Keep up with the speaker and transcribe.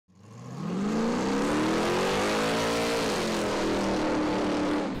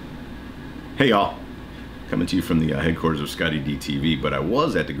Hey y'all, coming to you from the headquarters of ScottieDTV, but I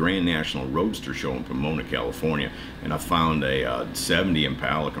was at the Grand National Roadster Show in Pomona, California, and I found a 70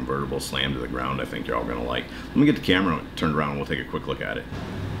 Impala Convertible slammed to the ground. I think you're all gonna like. Let me get the camera turned around and we'll take a quick look at it.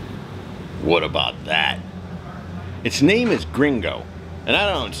 What about that? Its name is Greengo,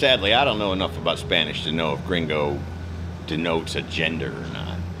 and sadly, I don't know enough about Spanish to know if Greengo denotes a gender or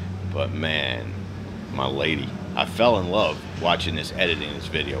not. But man, my lady, I fell in love watching this, editing this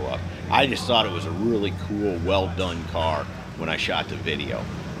video up. I just thought it was a really cool, well done car when I shot the video.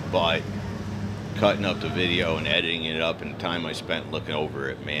 But cutting up the video and editing it up and the time I spent looking over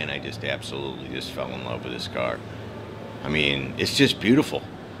it, man, I just absolutely just fell in love with this car. I mean, it's just beautiful.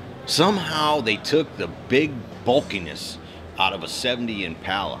 Somehow they took the big bulkiness out of a 70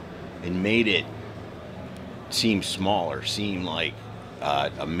 Impala and made it seem smaller, seem like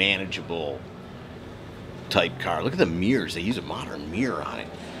a manageable type car. Look at the mirrors. They use a modern mirror on it.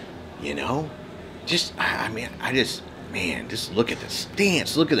 You know, just just look at the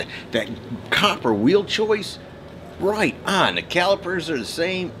stance. Look at that copper wheel choice. Right on. The calipers are the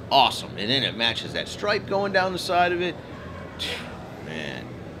same. Awesome. And then it matches that stripe going down the side of it. Man,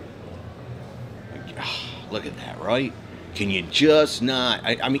 look at that, right? Can you just not?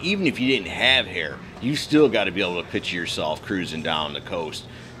 I mean, even if you didn't have hair, you still got to be able to picture yourself cruising down the coast,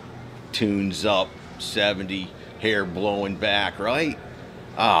 tunes up, 70, hair blowing back, right?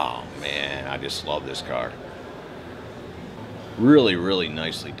 Oh man, I just love this car. Really, really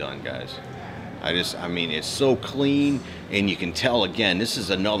nicely done, guys. I mean, it's so clean, and you can tell, again, this is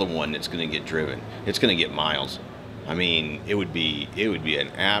another one that's going to get driven. It's going to get miles. I mean, it would be an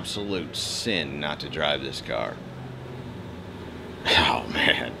absolute sin not to drive this car. Oh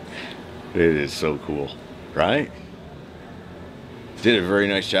man, it is so cool, right? Did a very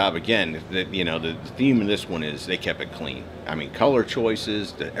nice job. Again, you know, the theme of this one is they kept it clean. I mean, color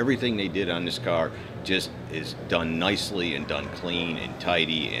choices, everything they did on this car just is done nicely and done clean and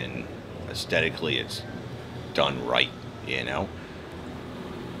tidy, and aesthetically it's done right, you know?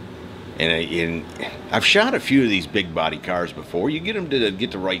 And I've shot a few of these big body cars before. You get them to get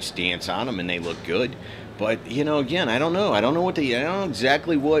the right stance on them and they look good. But, you know, again, I don't know. I don't know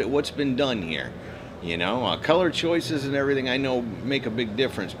exactly what's been done here. You know, color choices and everything I know make a big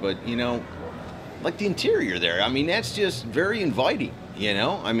difference, but, you know, like the interior there, I mean, that's just very inviting, you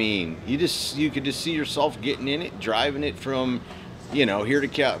know? I mean, you could just see yourself getting in it, driving it from, you know, here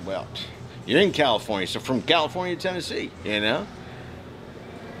to well, you're in California, so from California to Tennessee, you know?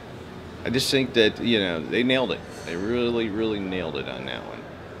 I just think that, you know, they nailed it. They really, really nailed it on that one.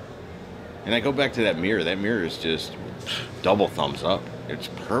 And I go back to that mirror. That mirror is just double thumbs up. It's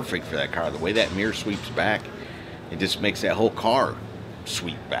perfect for that car. The way that mirror sweeps back, it just makes that whole car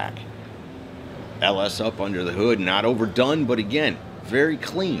sweep back. LS up under the hood, not overdone, but again, very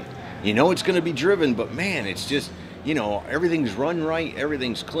clean. You know it's going to be driven, but man, it's just, you know, everything's run right,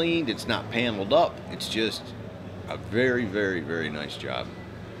 everything's cleaned, it's not paneled up. It's just a very, very, very nice job.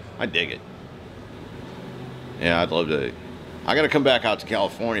 I dig it. Yeah, I'd love to. I gotta come back out to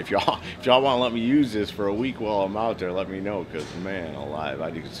California. If y'all want to let me use this for a week while I'm out there, let me know. Cause man, alive,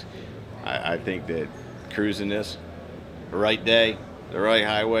 I think that cruising this, the right day, the right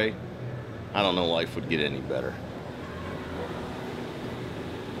highway, I don't know life would get any better.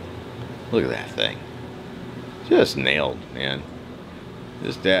 Look at that thing, just nailed, man.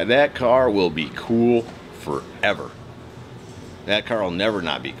 That car will be cool forever. That car will never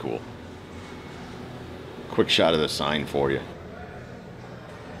not be cool. Quick shot of the sign for you.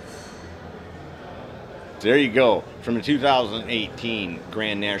 There you go, from the 2018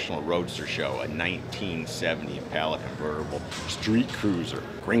 Grand National Roadster Show, a 1970 Impala Convertible Street Cruiser,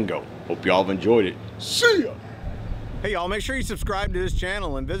 Greengo. Hope y'all have enjoyed it. See ya! Hey y'all, make sure you subscribe to this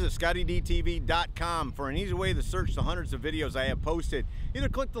channel and visit ScottieDTV.com for an easy way to search the hundreds of videos I have posted. Either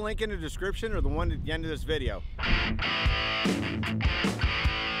click the link in the description or the one at the end of this video.